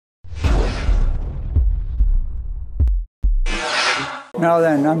Now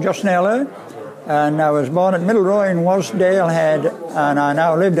then, I'm just Naylor, and I was born at Middlerow in Wasdale Head, and I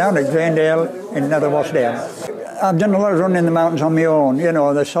now live down at Greendale in Nether Wasdale. I've done a lot of running in the mountains on my own, you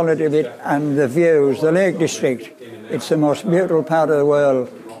know, the solitude of it and the views, the Lake District. It's the most beautiful part of the world.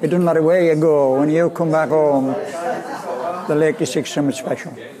 It doesn't matter where you go, when you come back home, the Lake District's something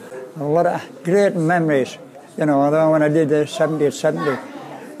special. A lot of great memories, you know, although when I did the 70 at 70,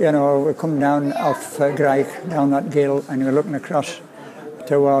 you know, we come down off Grike, down that gill, and you're looking across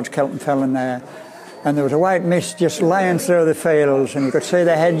towards Keltonfell there. And there was a white mist just lying through the fields, and you could see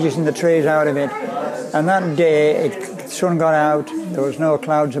the hedges and the trees out of it. And that day, the sun got out, there was no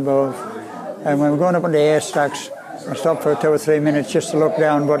clouds above. And when we were going up on the haystacks, I stopped for 2 or 3 minutes just to look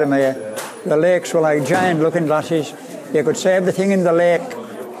down bottom here. The lakes were like giant looking glasses. You could see everything in the lake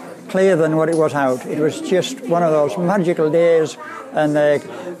clearer than what it was out. It was just one of those magical days, and the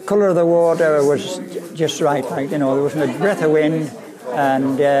colour of the water was just right, like, you know, there wasn't a breath of wind,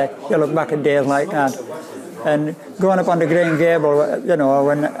 and you look back at days like that. And going up on the Green Gable, you know,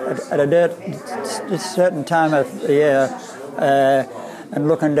 when at a certain time of the year, and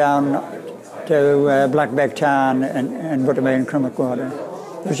looking down to Blackbeck Tarn and Butterby and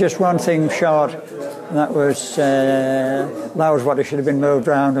Crummockwater, there's just one thing short, and that was Loweswater should have been moved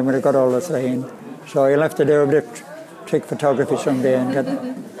round and we'd have got all the three in. So you'll have to do a bit of trick photography someday and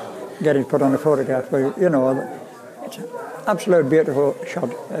get it put on a photograph. But, you know, it's an absolute beautiful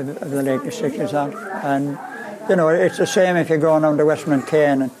shot of the Lake District, is that. And, you know, it's the same if you're going on to Westmoreland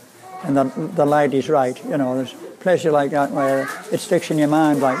Cairn and the light is right. You know, there's places like that where it sticks in your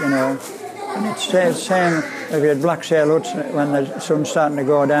mind, like, you know. And it's the same if you had Black Sail Huts when the sun's starting to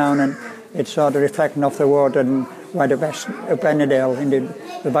go down and it's sort of reflecting off the water, and right up Ennerdale into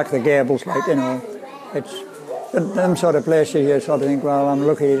the back of the gables, like, you know. It's them sort of places you sort of think, well, I'm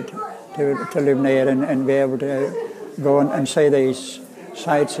lucky to live near and be able to go and see these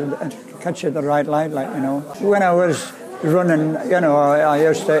sights and catch it at the right light, like, you know. When I was running, you know, I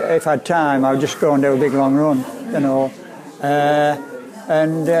used to, if I had time, I would just go and do a big long run, you know.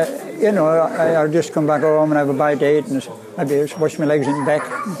 You know, I'd just come back home and have a bite to eat and maybe just wash my legs in back.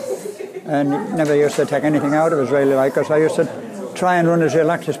 And it never used to take anything out of us, really, like, because I used to try and run as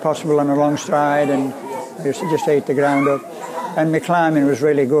relaxed as possible on a long stride, and I used to just eat the ground up. And my climbing was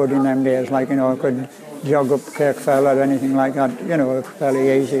really good in them days, like, you know, I could jog up Kirkfell or anything like that, you know,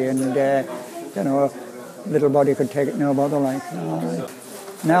 fairly easy, and, you know, little body could take it no bother, like.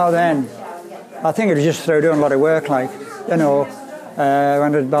 Now then, I think it was just through doing a lot of work, like, you know, when I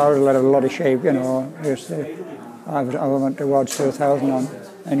was borrowed a lot of sheep, you know, I went towards 2,000 on,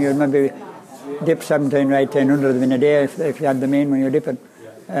 and you'd maybe dip 1,700 or 1,800 of them in a day if you had them in when you dip it.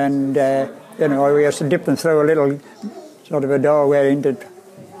 And, you know, we used to dip them through a little sort of a doorway into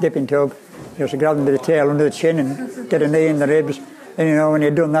dipping tub. You used to grab them by the tail under the chin and get a knee in the ribs. And, you know, when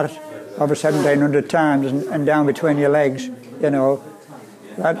you'd done that over 1,700 times and down between your legs, you know,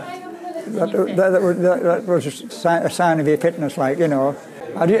 that was a sign of your fitness, like, you know.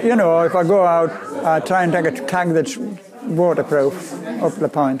 You know, if I go out, I try and take a tag that's waterproof up to the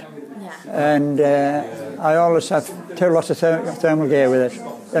point. Yeah. And I always have 2 lots of thermal gear with it,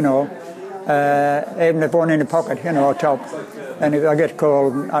 you know. Even if one in the pocket, you know, top. And if I get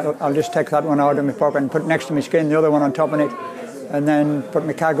cold, I'll just take that one out of my pocket and put it next to my skin, the other one on top of it, and then put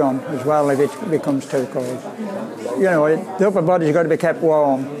my cag on as well if it becomes too cold. You know, the upper body's got to be kept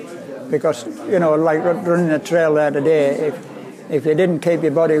warm, because, you know, like running a trail there today, if you didn't keep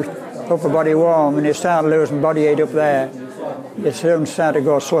your upper body warm and you start losing body heat up there, you soon start to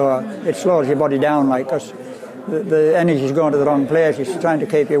go slower. It slows your body down, like, because the energy's going to the wrong place. It's trying to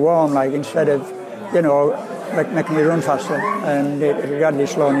keep you warm, like, instead of, you know, making you run faster, and it's gradually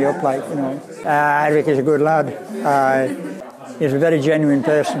slowing you up, like, you know. Rick is a good lad. He's a very genuine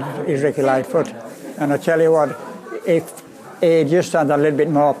person, he's Ricky Lightfoot. And I tell you what, if he just had a little bit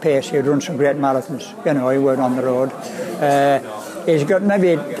more pace, he'd run some great marathons, you know, he would on the road. He's got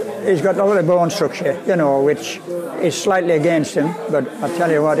a lot of bone structure, you know, which is slightly against him, but I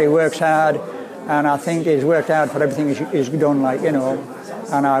tell you what, he works hard, and I think he's worked hard for everything he's done, like, you know.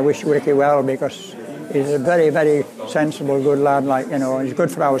 And I wish Ricky well, because he's a very, very sensible, good lad, like, you know. He's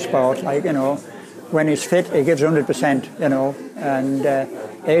good for our sport, like, you know. When he's fit, he gives 100%, you know. And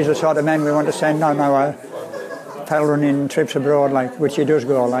he's the sort of man we want to send on our pal running trips abroad, like, which he does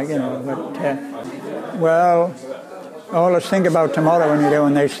go, like, you know. But, well, always think about tomorrow when you're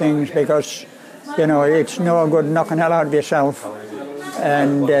doing these things, because, you know, it's no good knocking hell out of yourself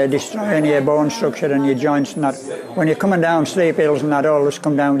and destroying your bone structure and your joints and that. When you're coming down steep hills and that, always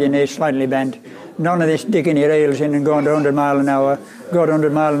come down with your knees slightly bent. None of this digging your heels in and going to 100 mile an hour. Go to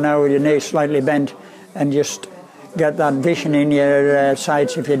 100 mile an hour with your knees slightly bent and just get that vision in your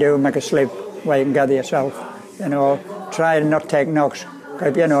sights if you do make a slip where you can gather yourself. You know, try and not take knocks.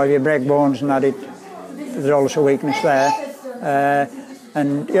 If, you know, if you break bones and that, there's also weakness there.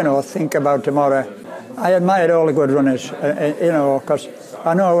 And, you know, think about tomorrow. I admired all the good runners, you know, because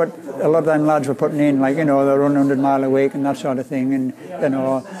I know what a lot of them lads were putting in, like, you know, they run 100 miles a week and that sort of thing, and, you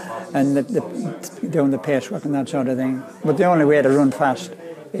know, and doing the pace work and that sort of thing. But the only way to run fast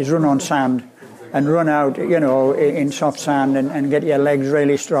is run on sand and run out, you know, in soft sand and get your legs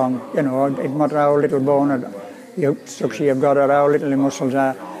really strong. You know, it matter how little bone or structure you've got or how little your muscles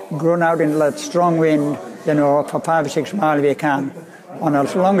are. Run out into that strong wind, you know, for 5 or 6 miles if you can, on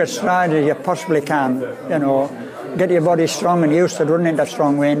as long a stride as you possibly can, you know. Get your body strong and used to running in that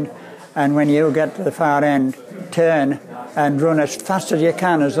strong wind, and when you get to the far end, turn and run as fast as you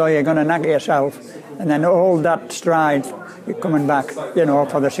can, as though you're going to knock yourself, and then hold that stride, you're coming back, you know,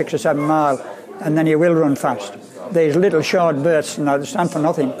 for the 6 or 7 miles, and then you will run fast. These little short bursts, now they stand for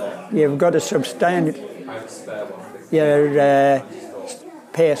nothing. You've got to sustain your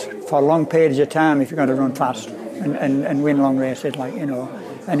pace for long periods of time if you're going to run fast and win long races, like, you know,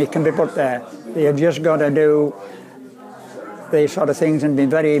 and it can be put there. You've just got to do these sort of things and be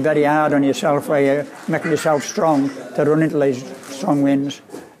very, very hard on yourself, where you're making yourself strong to run into these strong winds,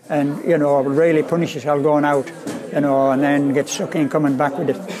 and, you know, really punish yourself going out, you know, and then get stuck in coming back with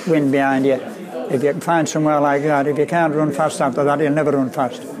the wind behind you. If you can find somewhere like that, if you can't run fast after that, you'll never run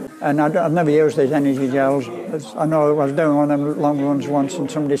fast. And I've never used these energy gels. I know I was doing one of them long runs once, and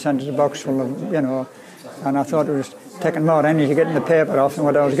somebody sent us a box full of, you know, and I thought it was taking more energy getting the paper off than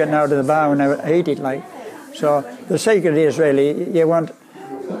what I was getting out of the bar when I ate it, like. So the secret is really, you want,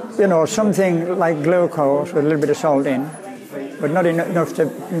 you know, something like glucose with a little bit of salt in, but not enough to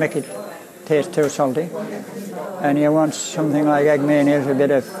make it taste too salty. And you want something like egg mayonnaise with a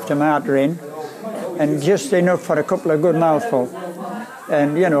bit of tomato in, and just enough for a couple of good mouthfuls.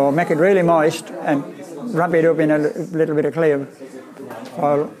 And, you know, make it really moist and wrap it up in a little bit of clear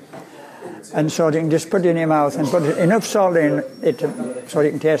foil. And so you can just put it in your mouth and put enough salt in it so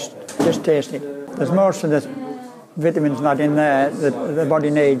you can just taste it. There's most of the vitamins not in there that the body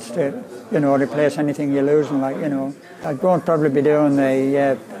needs to, you know, replace anything you're losing, like, you know. I won't probably be doing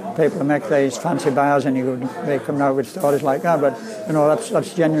the people who make these fancy bars any good. They come out with stories like that, but, you know,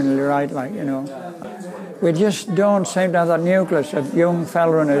 that's genuinely right, like, you know. We just don't seem to have that nucleus of young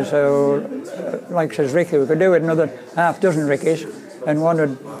fell runners who, like says Ricky, we could do it another half dozen Rickies, and one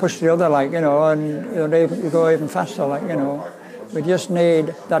would push the other, like, you know, and you go even faster, like, you know. We just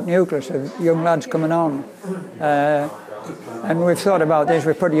need that nucleus of young lads coming on. And we've thought about this.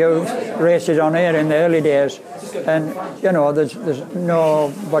 We put youth races on here in the early days, and, you know, there's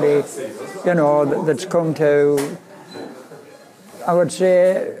nobody, you know, that's come to, I would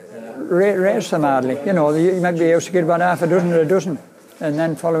say, race them hardly. You know, you maybe used to get about half a dozen or a dozen, and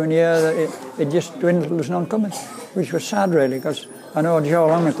then following year it just dwindled, there's none coming, which was sad really, because I know Joe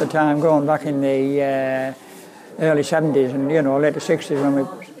Long at the time, going back in the early 70s and, you know, later 60s when we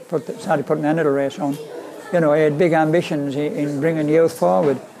started putting the little race on, you know, he had big ambitions in bringing youth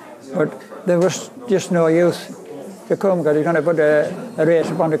forward, but there was just no youth to come, because he's going to put a race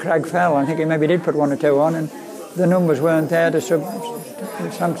up on the Crag Fell. I think he maybe did put 1 or 2 on, and the numbers weren't there to some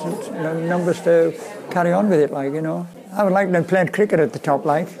numbers to carry on with it, like, you know. I would like to have played cricket at the top,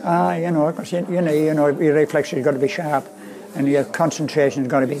 like, you know, because you know your reflexes have got to be sharp and your concentration's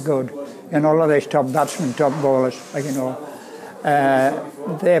got to be good. You know, a lot of these top batsmen, top bowlers, like, you know,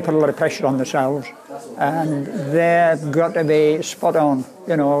 they put a lot of pressure on themselves, and they've got to be spot on.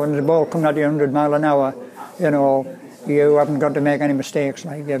 You know, when the ball comes at you 100 miles an hour, you know, you haven't got to make any mistakes.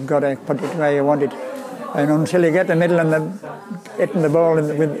 Like, you've got to put it where you want it. And until you get the middle and hitting the ball with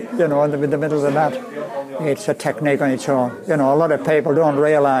the middle of the bat, it's a technique on its own. You know, a lot of people don't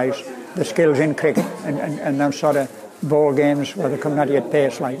realise the skills in cricket and those sort of ball games where they come at you at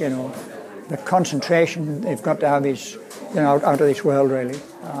pace, like, you know. The concentration they've got to have is, you know, out of this world, really.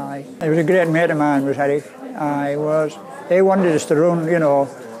 It was a great mate of mine, was Eric. He wanted us to run, you know,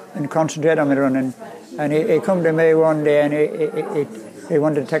 and concentrate on the running. And he come to me one day and he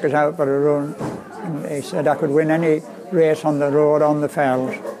wanted to take us out for a run. And he said I could win any race on the road, on the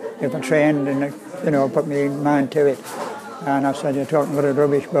fells, if I trained and, you know, put my mind to it. And I said, you're talking about a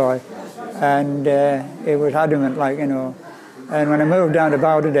rubbish boy. And he was adamant, like, you know. And when I moved down to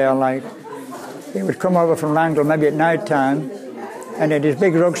Bowderdale, like, he would come over from Langley maybe at night time, and he had his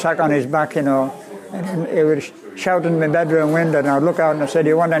big rucksack on his back, you know, and he would shout in my bedroom window, and I'd look out and I said, do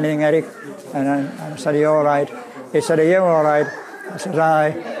you want anything, Eric? And I said, are you all right? He said, are you all right? I said,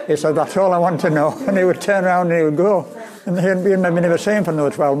 aye. He said, that's all I want to know. And he would turn around and he would go. And he'd maybe never seen for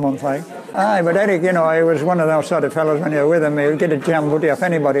another 12 months, like. Aye, but Eric, you know, he was one of those sort of fellows when you were with him, he would get a jam butty off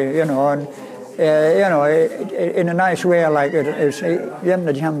anybody, you know, and, you know, in a nice way, like, it was, you haven't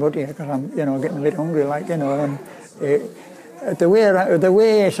a jam butty because I'm, you know, getting a bit hungry, like, you know, and the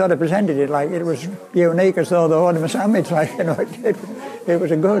way he sort of presented it, like, it was unique as though they ordered him a sandwich, like, you know, it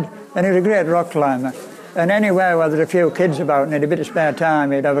was a good, and he was a great rock climber. And anywhere where there's a few kids about and he had a bit of spare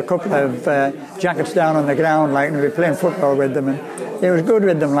time, he'd have a couple of jackets down on the ground, like, and we'd be playing football with them, and he was good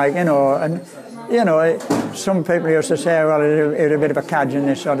with them, like, you know, and, you know, some people used to say, well, he was a bit of a cadge and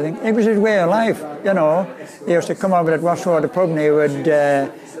this sort of thing. It was his way of life, you know. He used to come over at Washwater pub and he would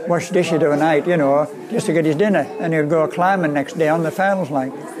wash dishes overnight, you know, just to get his dinner, and he would go climbing next day on the fells,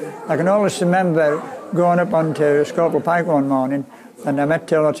 like. I can always remember going up onto Scopel Pike one morning, and I met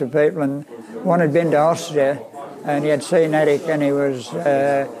two lots of people, and one had been to Austria, and he had seen Eric, and he was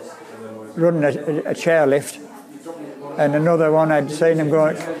running a chairlift, and another one I'd seen him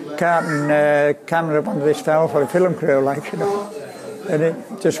go carting camera up onto this fell for a film crew, like, you know. And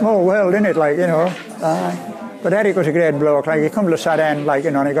it's a small world, isn't it, like, you know. But Eric was a great bloke, like, he come to the sad end, like,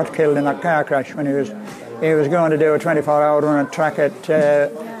 you know, and he got killed in that car crash when he was going to do a 24-hour run at track at,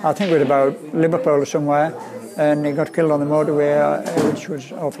 I think it was about Liverpool or somewhere, and he got killed on the motorway, which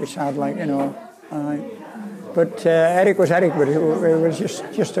was awfully sad, like, you know. But Eric was Eric, but it was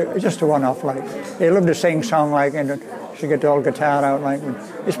just a one-off, like. He loved to sing song, like, and to get the old guitar out, like.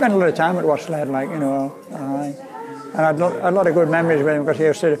 He spent a lot of time at Washlet, like, you know. And I had a lot of good memories with him because he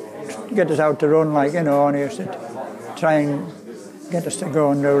used to get us out to run, like, you know, and he used to try and get us to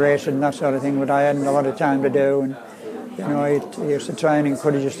go and do racing and that sort of thing, but I hadn't a lot of time to do, and, you know, he used to try and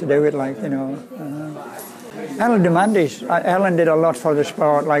encourage us to do it, like, you know. Ellen Demandis, Ellen did a lot for the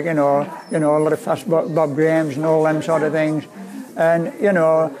sport, like, you know, a lot of fast Bob Grahams and all them sort of things, and, you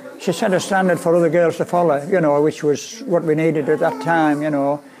know, she set a standard for other girls to follow, you know, which was what we needed at that time, you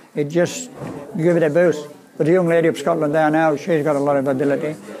know. It just gave it a boost. But the young lady up Scotland there now, she's got a lot of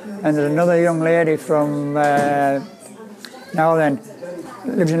ability, and there's another young lady from now then,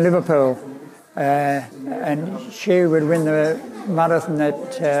 lives in Liverpool, and she would win the marathon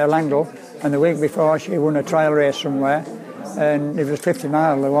at Langdale, and the week before she won a trial race somewhere, and it was 50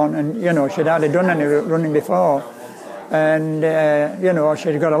 miles they won, and, you know, she'd hardly done any running before, and, you know,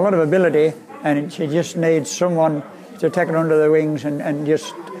 she's got a lot of ability, and she just needs someone to take her under the wings and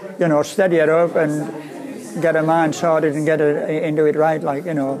just, you know, steady her up and get her mind sorted and get her into it right, like,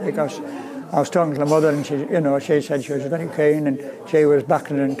 you know, because I was talking to her mother, and she, you know, she said she was very keen, and she was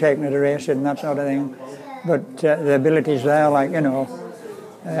backing her and taking her to racing and that sort of thing. But the ability's there, like, you know.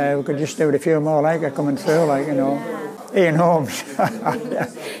 We could just do it a few more like her coming through, like, you know. Ian Holmes,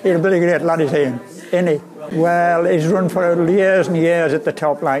 he's a bloody great lad, is Ian, isn't he? Well, he's run for years and years at the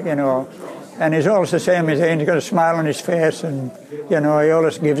top, like, you know. And he's always the same as Ian. He's got a smile on his face, and, you know, he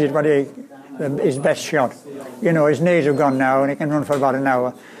always gives it his best shot. You know, his knees have gone now, and he can run for about an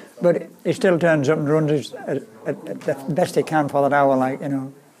hour. But he still turns up and runs at the best he can for that hour, like, you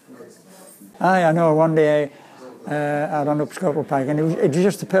know. I know one day I ran up Scopel Pike, and it was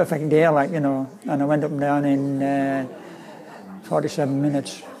just the perfect day, like, you know, and I went up and down in 47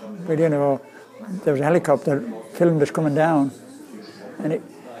 minutes. But, you know, there was a helicopter filmed us coming down, and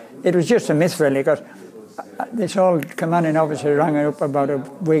it was just a myth, really, because this old commanding officer rang her up about a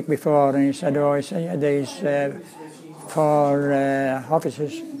week before, and he said, yeah, these 4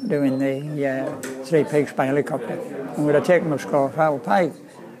 officers doing the Three Peaks by helicopter, and we'd have taken them up Scopel Pike.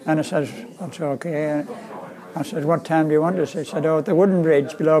 And I said, that's okay. I said, what time do you want us? He said, at the wooden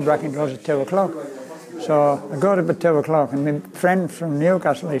bridge below Brackenhurst at 2 o'clock. So I got up at 2 o'clock, and my friend from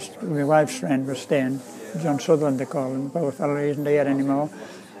Newcastle, my wife's friend, was staying, John Sutherland they call him, poor fellow, he isn't here anymore.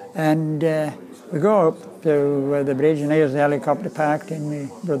 And we go up to the bridge, and here's the helicopter parked in my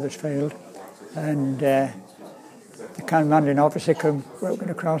brother's field. And the commanding officer came walking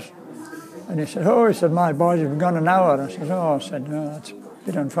across, and he said, my boys have been gone an hour. I said, no, that's a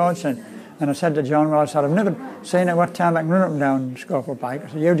bit unfortunate. And I said to John, well, I said, I've never seen at what time I can run up and down Scopel Pike. I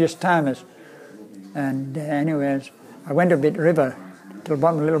said, you just time us. And anyways, I went up the river to the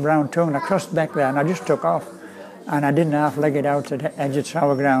bottom of the Little Brown Tongue, and I crossed back there, and I just took off. And I didn't half-leg it out to the edge of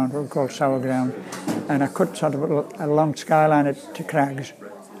sour ground, what we call sour ground. And I cut sort of a long skyline to Crags,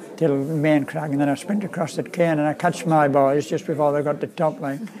 till the main crag, and then I sprinted across that cane, and I catch my boys just before they got to the top,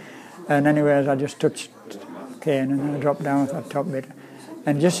 like. And anyways, I just touched cane, and then I dropped down at that top bit.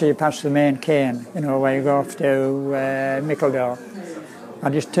 And just so you pass the main cane, you know, where you go off to Mickledore, I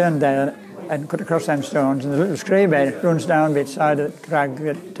just turned there and cut across them stones, and the little scree bed runs down beside the crag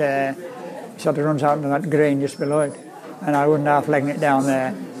that sort of runs out into that green just below it. And I wouldn't half-legging it down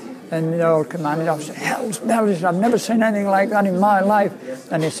there. And the old commanding officer, hell's bells, I've never seen anything like that in my life.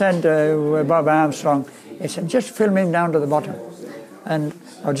 And he said to Bob Armstrong, he said, just film him down to the bottom. And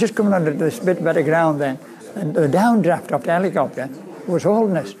I was just coming under this bit better ground then, and the downdraft of the helicopter was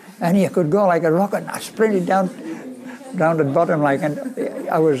holding us, and you could go like a rocket. And I sprinted down to the bottom, like, and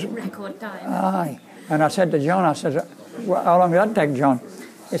I was... Record time. Aye. And I said to John, I said, how long did that take, John?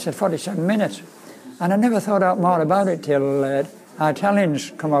 He said, 47 minutes. And I never thought out more about it till our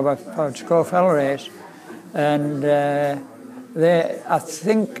Italians come over for the Scofell race, and I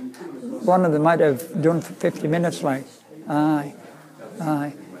think one of them might have done 50 minutes, like. Aye.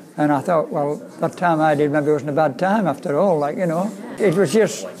 And I thought, well, that time I did maybe wasn't a bad time after all, like, you know. It was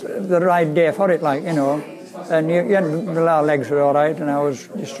just the right day for it, like, you know. And our legs were all right, and I was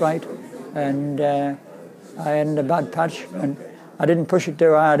just right. And I hadn't a bad patch, and I didn't push it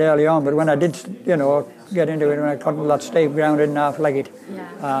too hard early on, but when I did, you know, get into it, when I got to that steep ground, I didn't half-leg it.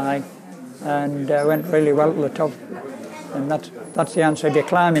 Yeah. And went really well to the top. And that's the answer. If your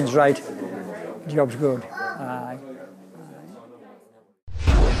climbing's right, the job's good. Aye.